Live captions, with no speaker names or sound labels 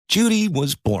Judy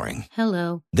was boring.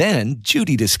 Hello. Then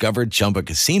Judy discovered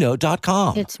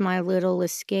ChumbaCasino.com. It's my little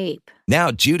escape. Now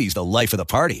Judy's the life of the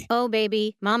party. Oh,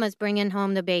 baby, mama's bringing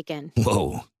home the bacon.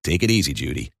 Whoa, take it easy,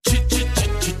 Judy.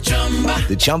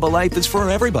 The Chumba life is for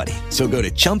everybody. So go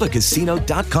to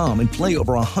ChumbaCasino.com and play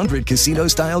over 100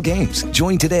 casino-style games.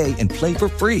 Join today and play for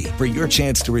free for your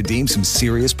chance to redeem some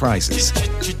serious prizes.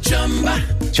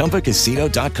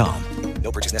 ChumbaCasino.com.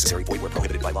 No purchase necessary. Void where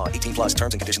prohibited by law. 18 plus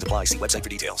terms and conditions apply. See website for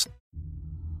details.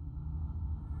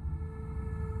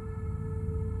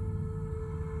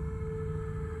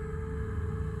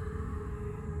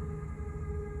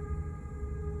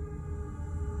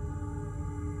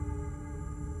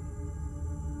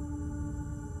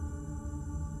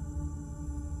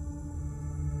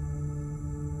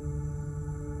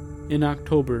 In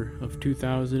October of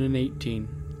 2018,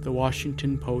 the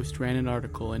Washington Post ran an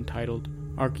article entitled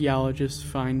 "Archaeologists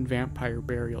Find Vampire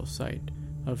Burial Site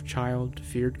of Child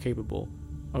Feared Capable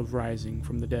of Rising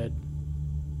from the Dead."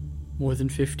 More than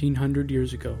 1,500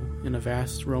 years ago, in a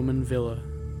vast Roman villa,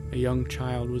 a young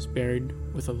child was buried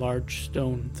with a large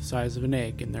stone the size of an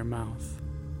egg in their mouth.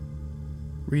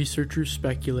 Researchers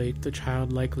speculate the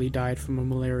child likely died from a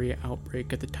malaria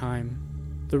outbreak at the time.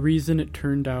 The reason, it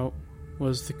turned out,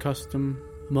 was the custom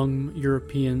among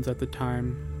Europeans at the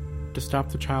time to stop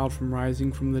the child from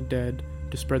rising from the dead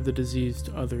to spread the disease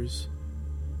to others.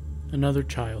 Another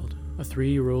child, a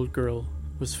 3-year-old girl,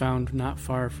 was found not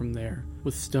far from there,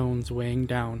 with stones weighing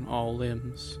down all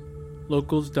limbs.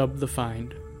 Locals dubbed the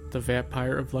find the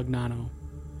Vampire of Legnano,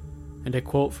 and a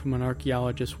quote from an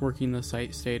archaeologist working the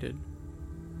site stated,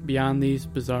 "Beyond these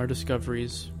bizarre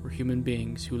discoveries were human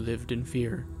beings who lived in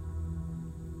fear."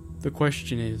 The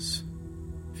question is,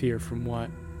 fear from what?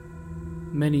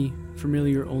 Many,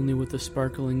 familiar only with the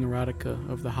sparkling erotica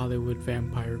of the Hollywood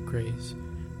vampire craze,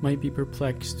 might be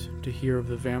perplexed to hear of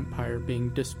the vampire being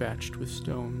dispatched with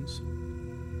stones.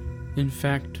 In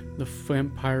fact, the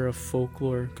vampire of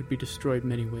folklore could be destroyed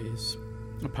many ways.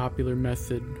 A popular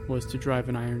method was to drive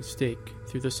an iron stake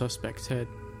through the suspect's head.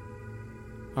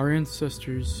 Our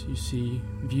ancestors, you see,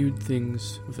 viewed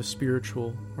things with a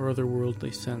spiritual or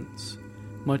otherworldly sense.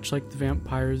 Much like the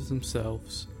vampires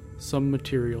themselves, some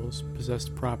materials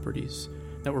possessed properties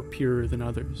that were purer than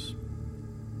others,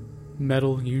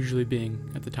 metal usually being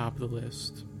at the top of the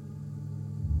list.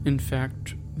 In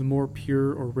fact, the more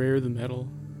pure or rare the metal,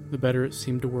 the better it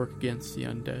seemed to work against the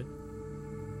undead.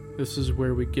 This is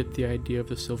where we get the idea of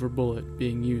the silver bullet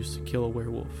being used to kill a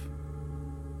werewolf.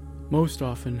 Most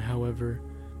often, however,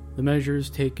 the measures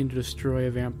taken to destroy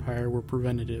a vampire were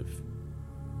preventative.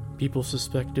 People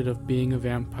suspected of being a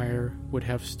vampire would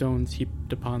have stones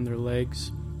heaped upon their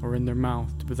legs or in their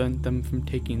mouth to prevent them from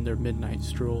taking their midnight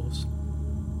strolls.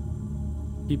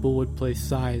 People would place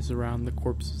sais around the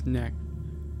corpse's neck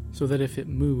so that if it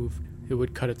moved, it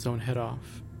would cut its own head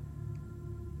off.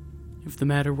 If the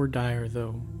matter were dire,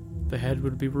 though, the head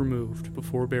would be removed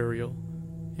before burial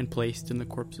and placed in the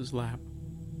corpse's lap.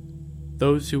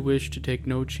 Those who wished to take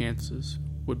no chances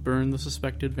would burn the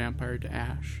suspected vampire to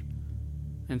ash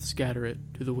and scatter it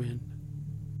to the wind.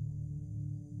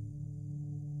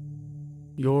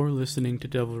 You're listening to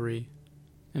Devilry,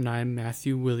 and I'm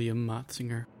Matthew William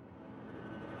Motzinger.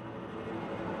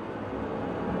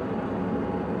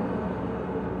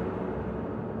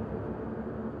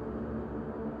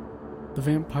 The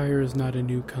vampire is not a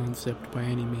new concept by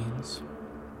any means.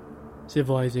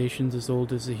 Civilizations as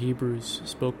old as the Hebrews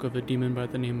spoke of a demon by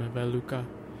the name of Aluka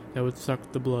that would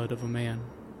suck the blood of a man.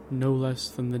 No less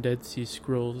than the Dead Sea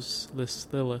Scrolls lists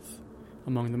Lilith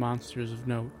among the monsters of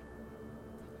note,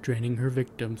 draining her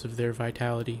victims of their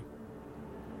vitality.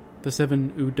 The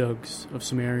 7 Udugs of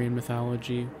Sumerian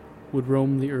mythology would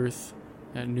roam the earth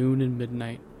at noon and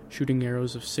midnight, shooting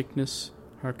arrows of sickness,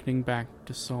 hearkening back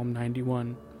to Psalm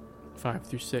 91,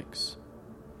 5-6.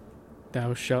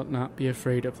 Thou shalt not be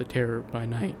afraid of the terror by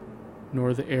night,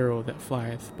 nor the arrow that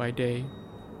flieth by day,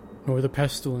 nor the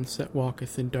pestilence that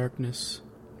walketh in darkness,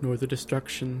 nor the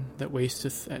destruction that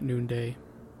wasteth at noonday.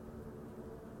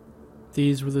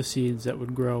 These were the seeds that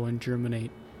would grow and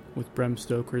germinate with Bram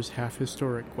Stoker's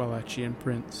half-historic Wallachian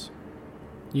prince.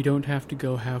 You don't have to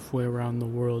go halfway around the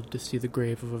world to see the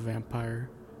grave of a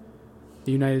vampire.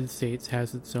 The United States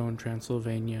has its own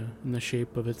Transylvania in the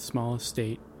shape of its smallest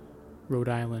state, Rhode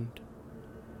Island.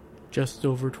 Just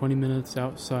over 20 minutes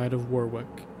outside of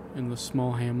Warwick, in the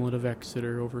small hamlet of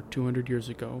Exeter over 200 years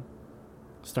ago,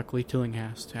 Stuckley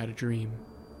Tillinghast had a dream.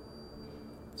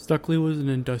 Stuckley was an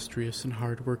industrious and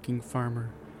hard-working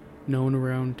farmer, known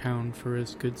around town for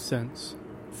his good sense,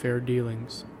 fair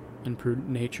dealings, and prudent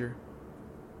nature.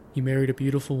 He married a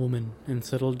beautiful woman and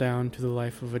settled down to the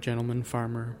life of a gentleman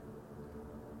farmer.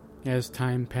 As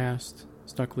time passed,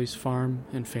 Stuckley's farm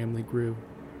and family grew.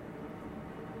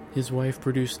 His wife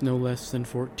produced no less than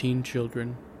 14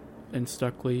 children, and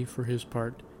Stuckley, for his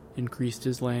part, increased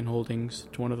his land holdings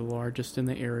to one of the largest in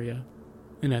the area,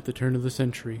 and at the turn of the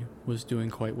century was doing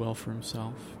quite well for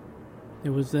himself.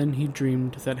 It was then he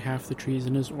dreamed that half the trees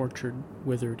in his orchard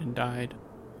withered and died.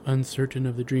 Uncertain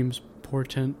of the dream's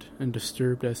portent and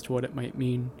disturbed as to what it might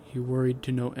mean, he worried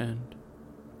to no end.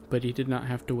 But he did not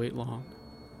have to wait long.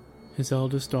 His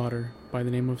eldest daughter, by the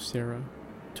name of Sarah,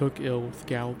 took ill with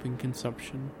galloping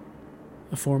consumption,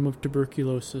 a form of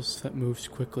tuberculosis that moves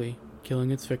quickly,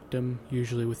 killing its victim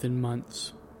usually within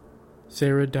months.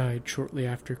 Sarah died shortly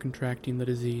after contracting the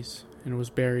disease and was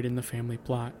buried in the family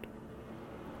plot.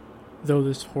 Though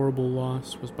this horrible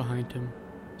loss was behind him,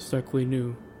 Stuckley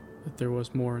knew that there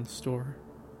was more in store.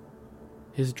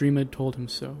 His dream had told him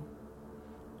so.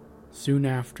 Soon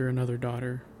after, another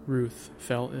daughter, Ruth,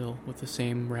 fell ill with the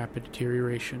same rapid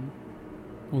deterioration.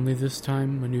 Only this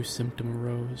time a new symptom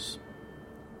arose.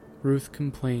 Ruth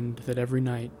complained that every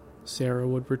night Sarah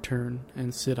would return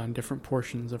and sit on different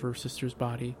portions of her sister's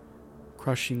body,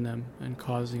 crushing them and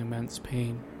causing immense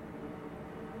pain.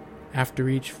 After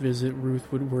each visit,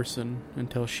 Ruth would worsen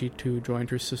until she too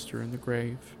joined her sister in the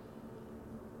grave.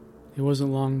 It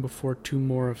wasn't long before 2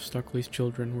 more of Stuckley's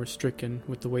children were stricken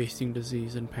with the wasting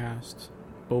disease and passed,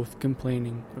 both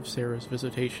complaining of Sarah's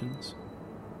visitations.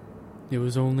 It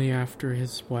was only after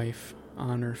his wife,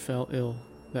 Honor, fell ill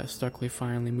that Stuckley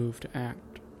finally moved to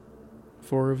act.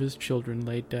 4 of his children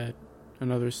lay dead,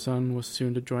 another son was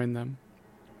soon to join them,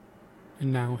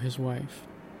 and now his wife.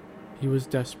 He was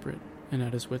desperate and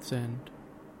at his wit's end.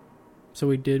 So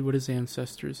he did what his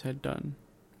ancestors had done,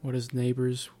 what his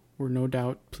neighbors were no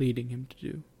doubt pleading him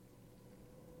to do.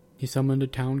 He summoned a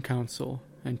town council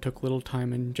and took little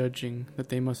time in judging that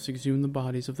they must exhume the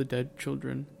bodies of the dead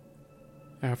children,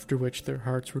 after which their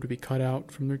hearts were to be cut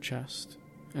out from their chest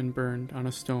and burned on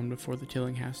a stone before the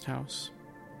Tillinghast house.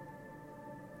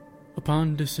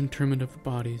 Upon disinterment of the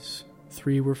bodies,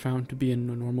 3 were found to be in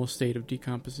a normal state of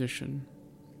decomposition.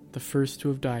 The first to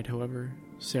have died, however,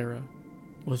 Sarah,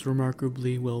 was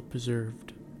remarkably well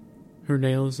preserved. Her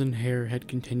nails and hair had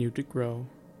continued to grow.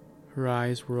 Her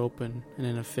eyes were open and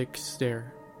in a fixed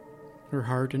stare. Her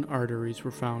heart and arteries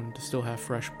were found to still have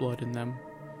fresh blood in them.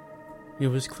 It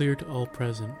was clear to all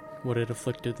present what had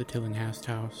afflicted the Tillinghast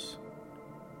house.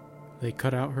 They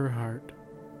cut out her heart,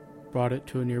 brought it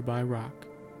to a nearby rock,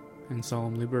 and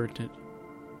solemnly burnt it.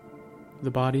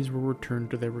 The bodies were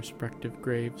returned to their respective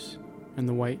graves, and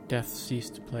the White Death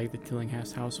ceased to plague the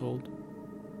Tillinghast household.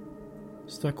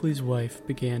 Stuckley's wife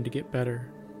began to get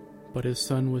better, but his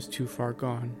son was too far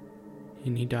gone,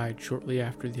 and he died shortly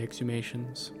after the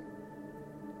exhumations.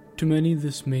 To many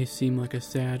this may seem like a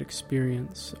sad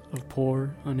experience of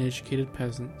poor, uneducated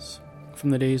peasants from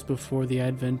the days before the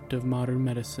advent of modern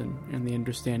medicine and the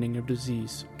understanding of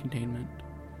disease containment.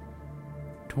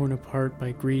 Torn apart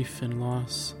by grief and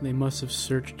loss, they must have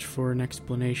searched for an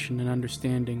explanation and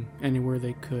understanding anywhere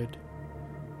they could.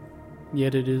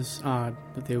 Yet it is odd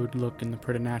that they would look in the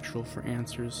preternatural for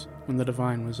answers when the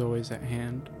divine was always at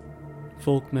hand.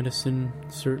 Folk medicine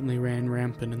certainly ran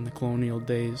rampant in the colonial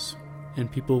days, and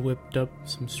people whipped up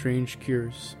some strange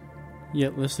cures.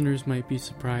 Yet listeners might be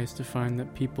surprised to find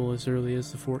that people as early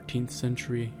as the 14th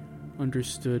century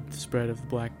understood the spread of the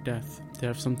Black Death to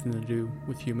have something to do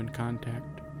with human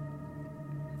contact.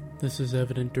 This is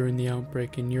evident during the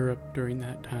outbreak in Europe during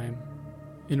that time,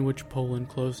 in which Poland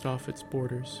closed off its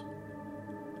borders.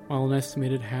 While an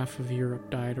estimated half of Europe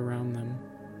died around them,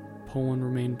 Poland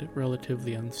remained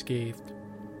relatively unscathed.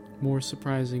 More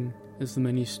surprising is the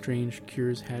many strange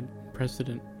cures had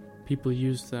precedent. People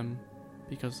used them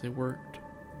because they worked.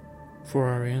 For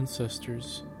our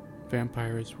ancestors,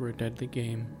 vampires were a deadly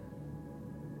game.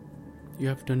 You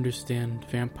have to understand,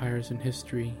 vampires in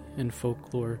history and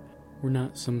folklore were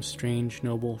not some strange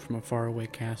noble from a faraway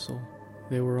castle.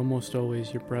 They were almost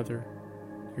always your brother,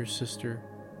 your sister,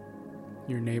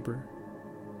 your neighbor,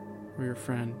 or your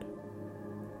friend.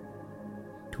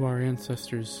 To our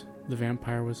ancestors, the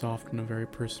vampire was often a very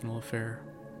personal affair.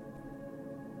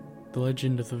 The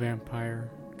legend of the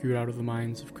vampire grew out of the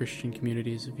minds of Christian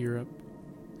communities of Europe,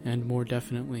 and more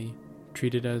definitely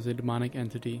treated as a demonic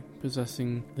entity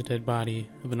possessing the dead body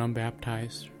of an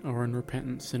unbaptized or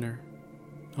unrepentant sinner.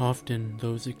 Often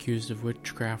those accused of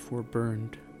witchcraft were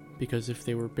burned, because if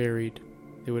they were buried,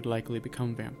 they would likely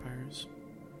become vampires.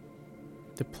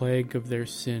 The plague of their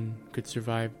sin could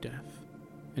survive death,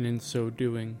 and in so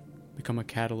doing, become a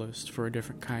catalyst for a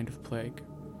different kind of plague.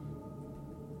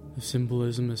 The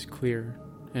symbolism is clear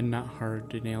and not hard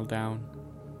to nail down.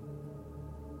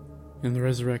 In the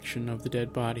resurrection of the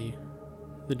dead body,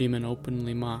 the demon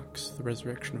openly mocks the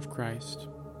resurrection of Christ.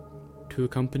 To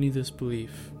accompany this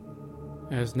belief,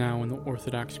 as now in the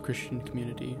Orthodox Christian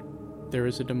community, there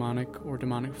is a demonic or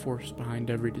demonic force behind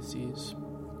every disease.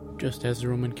 Just as the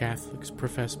Roman Catholics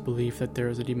profess belief that there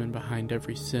is a demon behind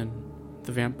every sin,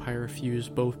 the vampire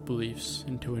fused both beliefs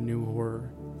into a new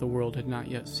horror the world had not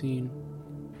yet seen.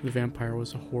 The vampire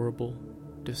was a horrible,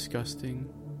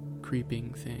 disgusting,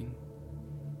 creeping thing.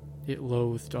 It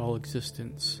loathed all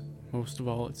existence, most of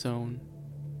all its own,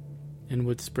 and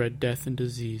would spread death and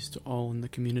disease to all in the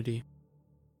community.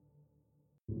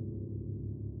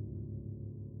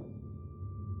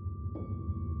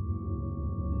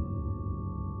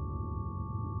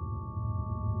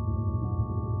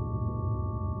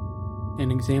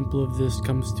 An example of this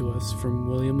comes to us from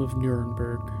William of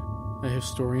Nuremberg, a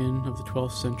historian of the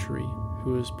 12th century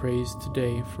who is praised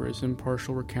today for his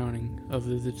impartial recounting of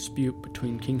the dispute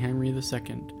between King Henry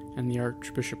II and the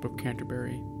Archbishop of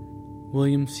Canterbury.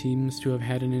 William seems to have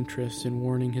had an interest in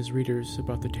warning his readers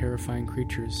about the terrifying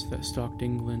creatures that stalked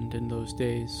England in those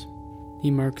days.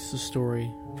 He marks the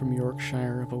story from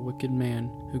Yorkshire of a wicked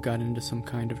man who got into some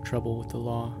kind of trouble with the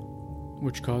law,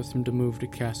 which caused him to move to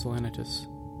Castle Anitus.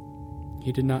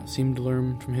 He did not seem to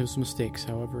learn from his mistakes,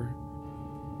 however,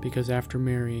 because after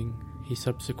marrying, he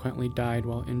subsequently died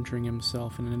while injuring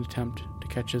himself in an attempt to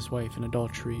catch his wife in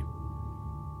adultery.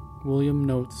 William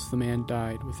notes the man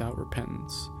died without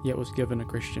repentance, yet was given a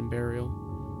Christian burial.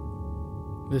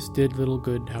 This did little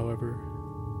good, however.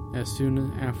 As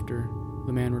soon after,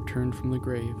 the man returned from the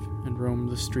grave and roamed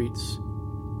the streets,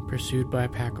 pursued by a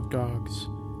pack of dogs,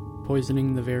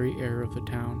 poisoning the very air of the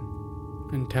town,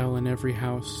 until in every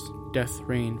house death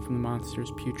reigned from the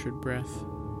monster's putrid breath.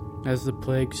 As the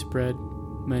plague spread,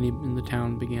 many in the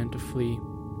town began to flee.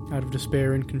 Out of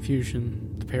despair and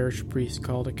confusion, the parish priest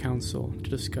called a council to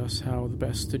discuss how the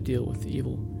best to deal with the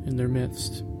evil in their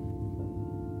midst.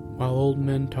 While old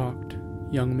men talked,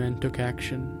 young men took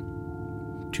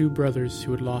action. 2 brothers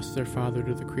who had lost their father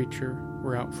to the creature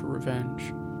were out for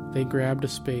revenge. They grabbed a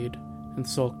spade and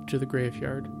sulked to the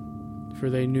graveyard, for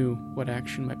they knew what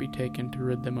action might be taken to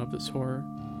rid them of this horror.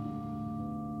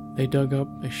 They dug up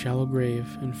a shallow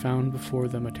grave and found before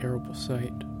them a terrible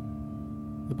sight.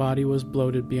 The body was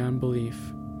bloated beyond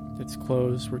belief. Its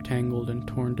clothes were tangled and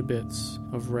torn to bits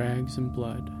of rags and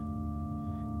blood.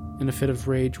 In a fit of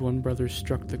rage, one brother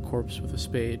struck the corpse with a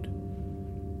spade,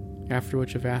 after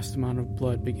which a vast amount of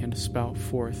blood began to spout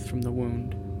forth from the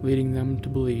wound, leading them to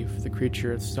believe the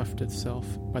creature had stuffed itself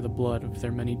by the blood of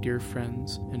their many dear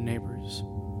friends and neighbors.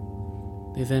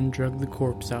 They then dragged the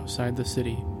corpse outside the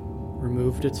city,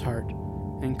 removed its heart,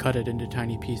 and cut it into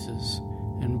tiny pieces,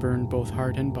 and burned both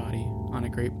heart and body on a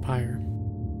great pyre.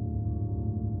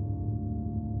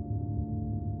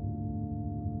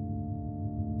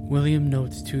 William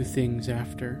notes 2 things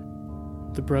after.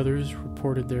 The brothers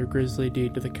reported their grisly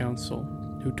deed to the council,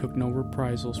 who took no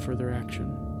reprisals for their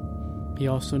action. He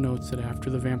also notes that after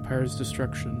the vampire's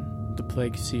destruction, the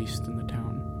plague ceased in the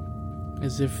town,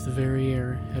 as if the very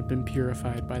air had been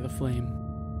purified by the flame.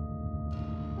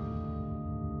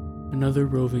 Another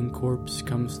roving corpse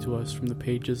comes to us from the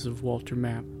pages of Walter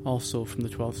Map, also from the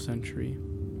 12th century.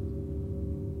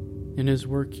 In his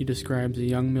work, he describes a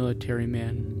young military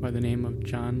man by the name of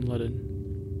John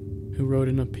Ludden, who wrote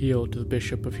an appeal to the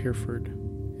Bishop of Hereford,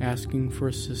 asking for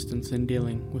assistance in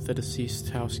dealing with a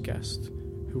deceased house guest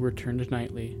who returned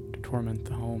nightly to torment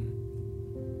the home.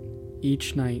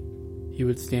 Each night, he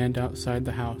would stand outside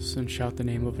the house and shout the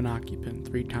name of an occupant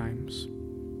 3 times.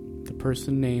 The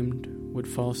person named would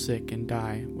fall sick and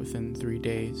die within 3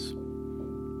 days.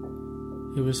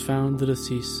 It was found the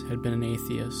deceased had been an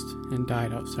atheist and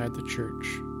died outside the church.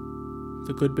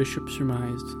 The good bishop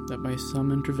surmised that by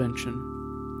some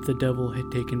intervention, the devil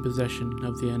had taken possession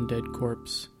of the undead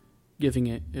corpse, giving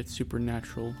it its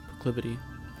supernatural proclivity.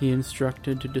 He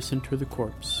instructed to disinter the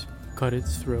corpse, cut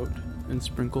its throat, and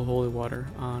sprinkle holy water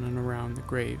on and around the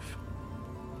grave.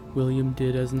 William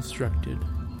did as instructed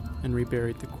and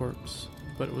reburied the corpse,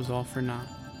 but it was all for naught.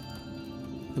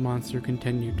 The monster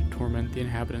continued to torment the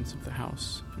inhabitants of the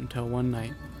house until one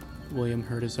night William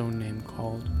heard his own name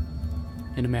called.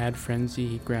 In a mad frenzy,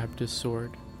 he grabbed his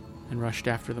sword and rushed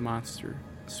after the monster,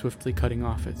 swiftly cutting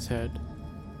off its head,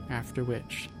 after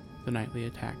which the nightly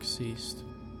attacks ceased.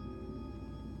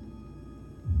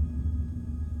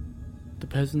 The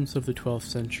peasants of the 12th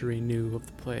century knew of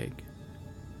the plague.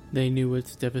 They knew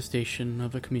its devastation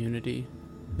of a community,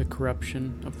 the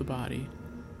corruption of the body,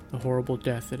 the horrible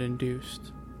death it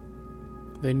induced.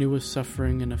 They knew a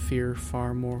suffering and a fear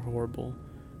far more horrible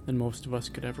than most of us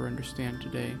could ever understand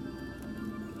today.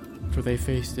 for they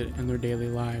faced it in their daily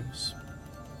lives.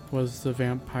 Was the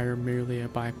vampire merely a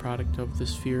byproduct of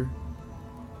this fear,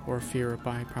 or fear a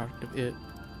byproduct of it?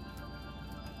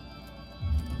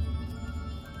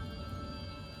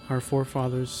 Our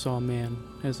forefathers saw man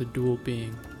as a dual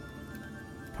being,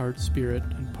 part spirit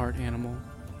and part animal,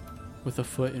 with a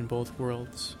foot in both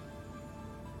worlds.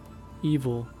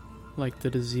 Evil, like the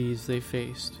disease they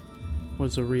faced,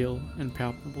 was a real and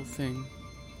palpable thing,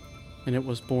 and it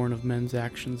was born of men's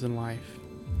actions in life,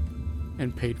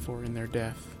 and paid for in their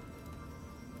death.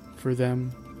 For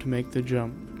them to make the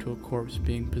jump to a corpse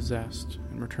being possessed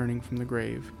and returning from the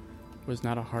grave was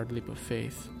not a hard leap of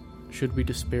faith. Should we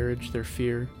disparage their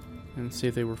fear and say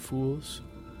they were fools?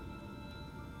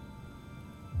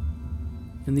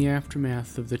 In the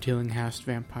aftermath of the Tillinghast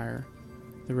vampire,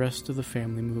 the rest of the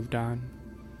family moved on.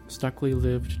 Stuckley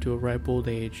lived to a ripe old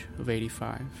age of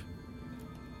 85.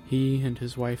 He and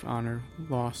his wife Honor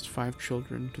lost 5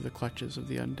 children to the clutches of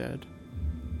the undead.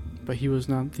 But he was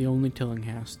not the only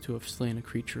Tillinghast to have slain a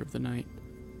creature of the night,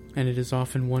 and it is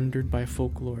often wondered by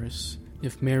folklorists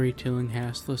if Mary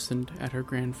Tillinghast listened at her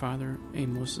grandfather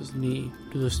Amos's knee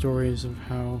to the stories of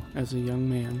how, as a young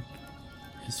man,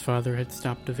 his father had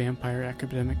stopped a vampire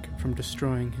epidemic from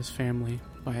destroying his family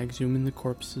by exhuming the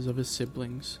corpses of his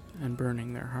siblings and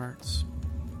burning their hearts.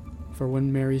 For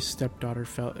when Mary's stepdaughter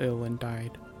fell ill and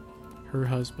died, her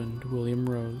husband, William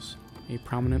Rose, a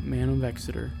prominent man of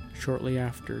Exeter, shortly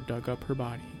after dug up her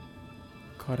body,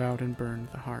 cut out and burned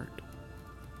the heart.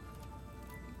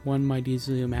 One might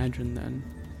easily imagine, then,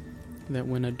 that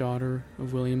when a daughter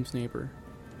of William's neighbor,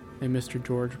 a Mr.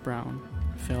 George Brown,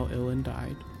 fell ill and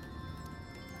died,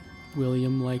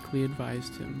 William likely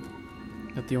advised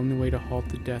him that the only way to halt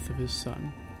the death of his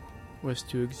son was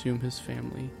to exhume his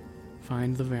family,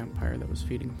 find the vampire that was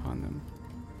feeding upon them,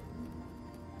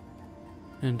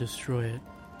 and destroy it.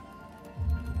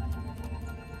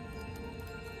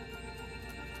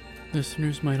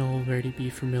 Listeners might already be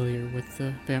familiar with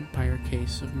the vampire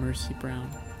case of Mercy Brown,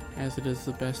 as it is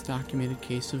the best documented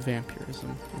case of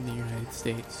vampirism in the United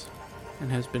States,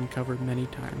 and has been covered many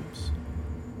times.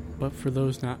 But for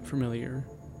those not familiar,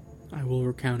 I will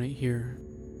recount it here.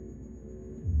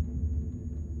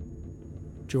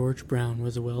 George Brown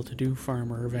was a well-to-do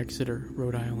farmer of Exeter,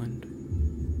 Rhode Island.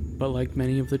 But like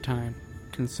many of the time,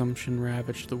 consumption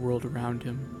ravaged the world around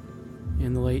him.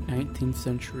 In the late 19th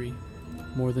century,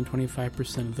 more than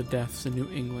 25% of the deaths in New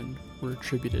England were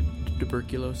attributed to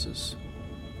tuberculosis.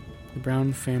 The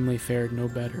Brown family fared no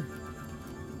better.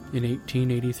 In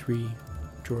 1883,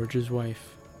 George's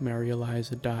wife, Mary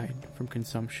Eliza, died from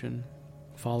consumption,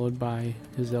 followed by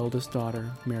his eldest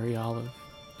daughter, Mary Olive,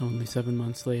 only 7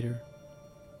 months later.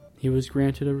 He was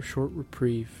granted a short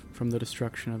reprieve from the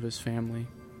destruction of his family,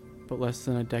 but less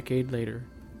than a decade later,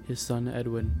 his son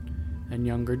Edwin and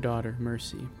younger daughter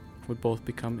Mercy would both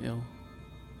become ill.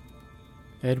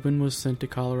 Edwin was sent to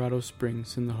Colorado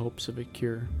Springs in the hopes of a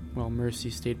cure, while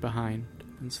Mercy stayed behind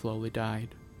and slowly died.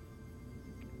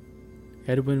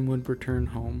 Edwin would return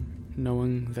home,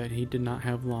 knowing that he did not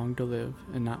have long to live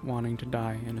and not wanting to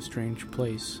die in a strange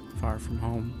place far from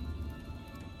home.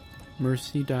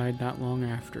 Mercy died not long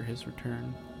after his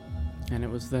return, and it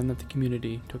was then that the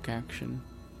community took action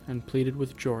and pleaded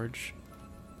with George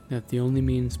that the only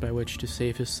means by which to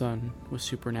save his son was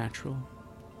supernatural.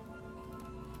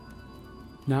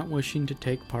 Not wishing to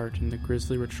take part in the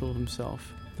grisly ritual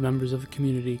himself, the members of the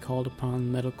community called upon a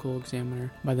medical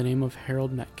examiner by the name of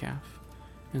Harold Metcalf,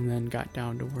 and then got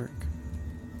down to work.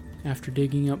 After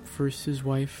digging up first his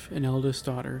wife and eldest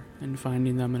daughter and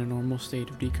finding them in a normal state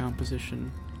of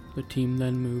decomposition, the team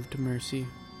then moved to Mercy,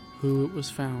 who, it was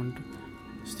found,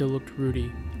 still looked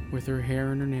ruddy, with her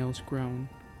hair and her nails grown,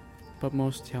 but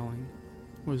most telling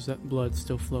was that blood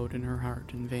still flowed in her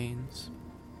heart and veins.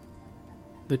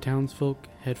 The townsfolk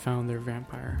had found their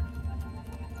vampire.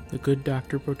 The good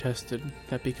doctor protested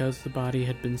that because the body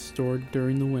had been stored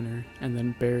during the winter and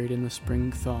then buried in the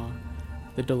spring thaw,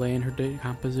 the delay in her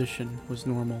decomposition was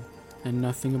normal, and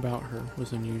nothing about her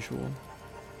was unusual.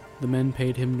 The men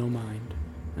paid him no mind,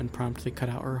 and promptly cut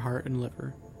out her heart and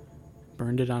liver,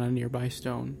 burned it on a nearby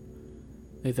stone.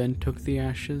 They then took the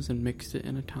ashes and mixed it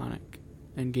in a tonic,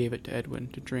 and gave it to Edwin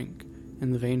to drink,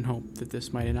 in the vain hope that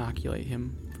this might inoculate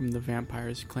him from the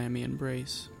vampire's clammy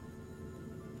embrace.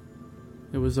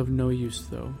 It was of no use,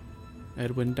 though.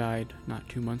 Edwin died not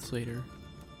 2 months later,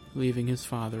 leaving his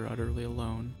father utterly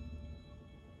alone.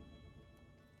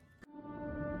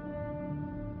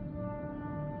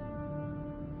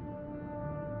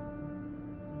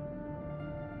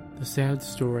 The sad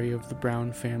story of the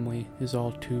Brown family is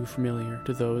all too familiar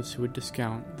to those who would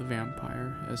discount the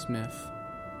vampire as myth.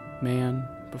 Man,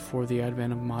 before the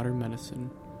advent of modern medicine,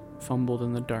 fumbled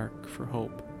in the dark for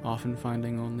hope, often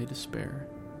finding only despair.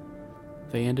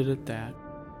 They ended at that,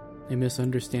 a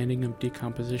misunderstanding of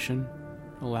decomposition,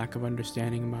 a lack of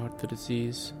understanding about the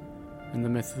disease, and the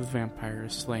myth of the vampire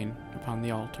is slain upon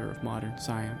the altar of modern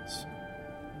science.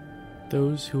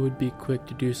 Those who would be quick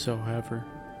to do so, however,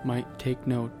 might take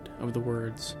note of the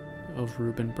words of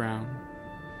Reuben Brown,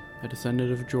 a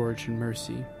descendant of George and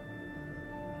Mercy.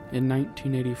 In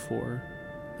 1984,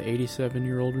 the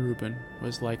 87-year-old Reuben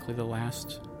was likely the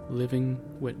last living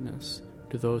witness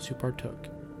to those who partook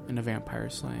in a vampire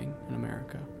slaying in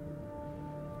America.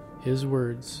 His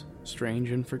words,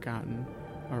 strange and forgotten,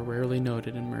 are rarely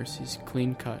noted in Mercy's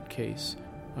clean-cut case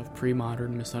of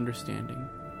pre-modern misunderstanding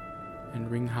and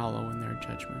ring hollow in their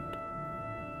judgment.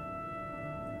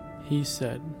 He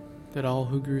said that all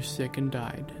who grew sick and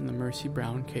died in the Mercy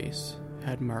Brown case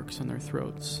had marks on their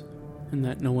throats, and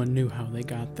that no one knew how they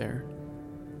got there.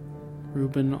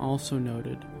 Reuben also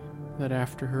noted that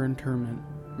after her interment,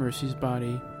 Mercy's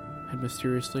body had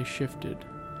mysteriously shifted,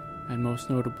 and most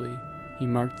notably, he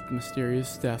marked that the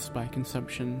mysterious deaths by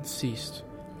consumption ceased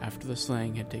after the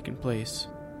slaying had taken place.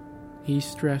 He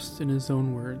stressed in his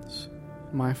own words,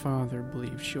 "My father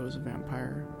believed she was a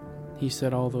vampire. He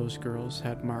said all those girls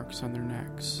had marks on their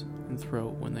necks and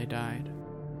throat when they died."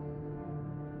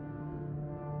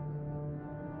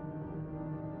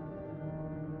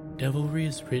 Devilry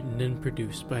is written and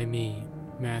produced by me,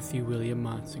 Matthew William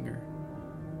Monsinger.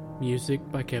 Music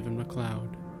by Kevin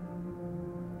MacLeod.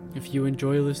 If you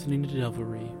enjoy listening to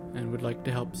Devilry and would like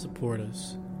to help support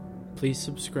us, please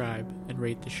subscribe and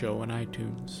rate the show on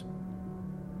iTunes.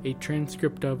 A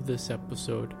transcript of this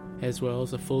episode, as well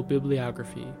as a full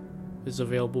bibliography, is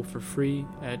available for free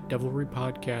at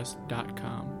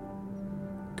devilrypodcast.com.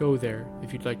 Go there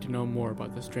if you'd like to know more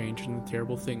about the strange and the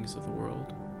terrible things of the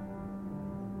world.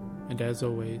 And as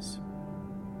always,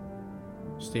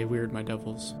 stay weird, my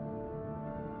devils.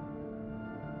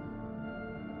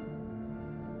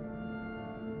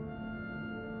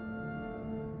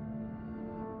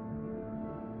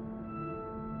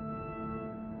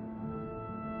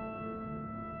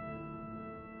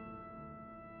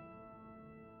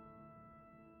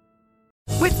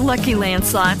 With Lucky Land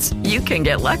Slots, you can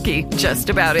get lucky just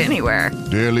about anywhere.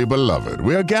 Dearly beloved,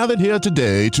 we are gathered here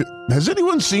today to... Has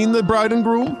anyone seen the bride and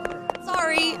groom?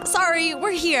 Sorry,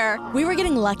 we're here. We were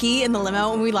getting lucky in the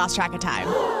limo and we lost track of time.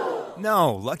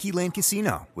 No, Lucky Land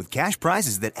Casino, with cash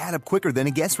prizes that add up quicker than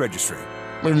a guest registry.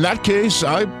 In that case,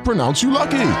 I pronounce you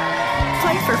lucky.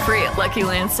 Play for free at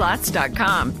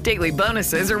LuckyLandSlots.com. Daily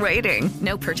bonuses are waiting.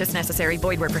 No purchase necessary.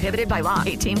 Void where prohibited by law.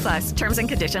 18+. Terms and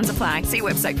conditions apply. See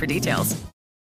website for details.